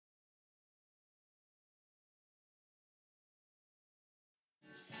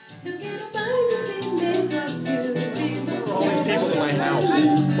All these people in my house.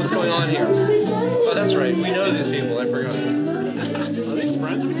 What's going on here? Oh, that's right. We know these people. I forgot. Are these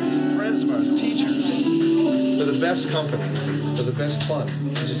friends of yours? Friends of ours. Teachers. They're the best company. They're the best fun.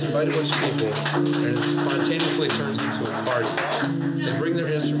 You just invite a bunch of people, and it spontaneously turns into a party. They bring their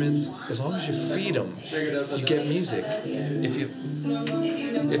instruments. As long as you feed them, you get music.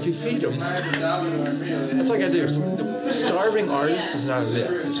 If you feed them, that's like I do. The starving artist is not a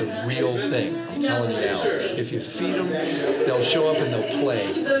myth. It's a real thing. I'm telling you now. If you feed them, they'll show up and they'll play,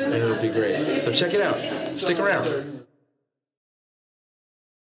 and it'll be great. So check it out. Stick around.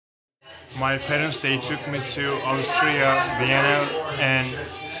 My parents, they took me to Austria, Vienna, and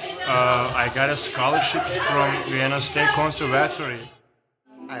I got a scholarship from Vienna State Conservatory.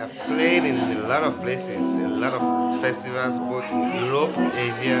 I have played in a lot of places, a lot of festivals, both in Europe,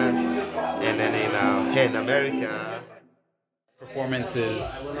 Asia, and then here in America. Performance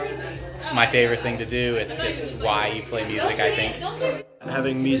is my favorite thing to do. It's just why you play music, I think.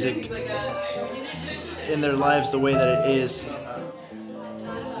 Having music in their lives the way that it is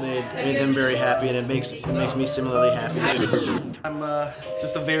made them very happy, and it makes me similarly happy. I'm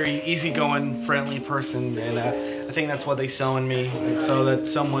just a very easygoing, friendly person, and I think that's what they saw in me. So that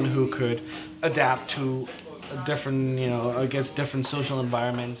someone who could adapt to different, I guess, different social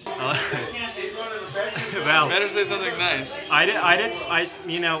environments. Well, better say something nice. I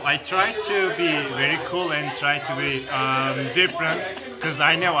try to be very cool and try to be different, because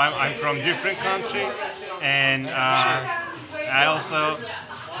I know I'm from different country, and I also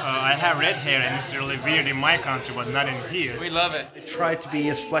I have red hair, and it's really weird in my country, but not in here. We love it. I try to be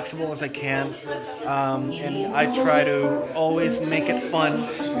as flexible as I can, and I try to always make it fun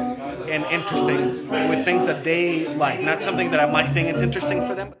and interesting with things that they like, not something that I might think is interesting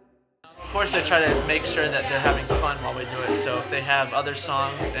for them. Of course, I try to make sure that they're having fun while we do it. So if they have other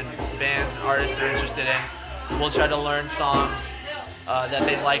songs and bands and artists they're interested in, we'll try to learn songs that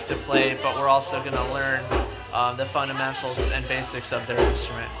they like to play, but we're also going to learn the fundamentals and basics of their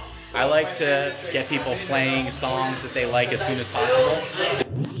instrument. I like to get people playing songs that they like as soon as possible.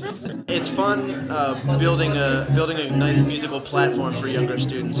 It's fun building a nice musical platform for younger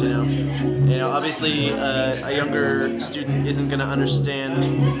students. Obviously a younger student isn't going to understand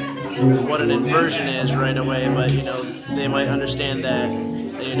what an inversion is right away, but they might understand that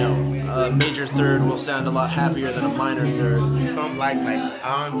a major third will sound a lot happier than a minor third. Some like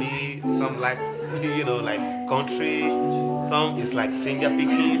R&B, some like like country, some is like finger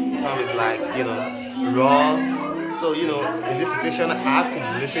picking, some is like raw. So in this situation I have to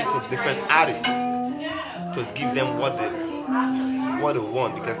listen to different artists to give them what they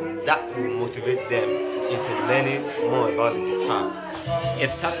want, because that will motivate them into learning more about the guitar.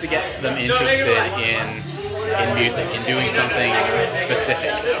 It's tough to get them interested in music and doing something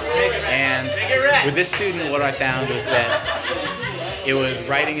specific. And with this student, what I found was that it was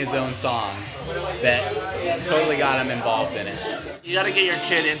writing his own song that totally got him involved in it. You got to get your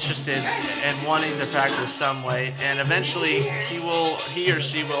kid interested and wanting to practice some way, and eventually he or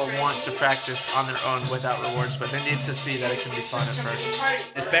she will want to practice on their own without rewards, but they need to see that it can be fun at first.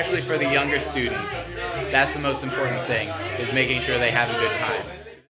 Especially for the younger students, that's the most important thing, is making sure they have a good time.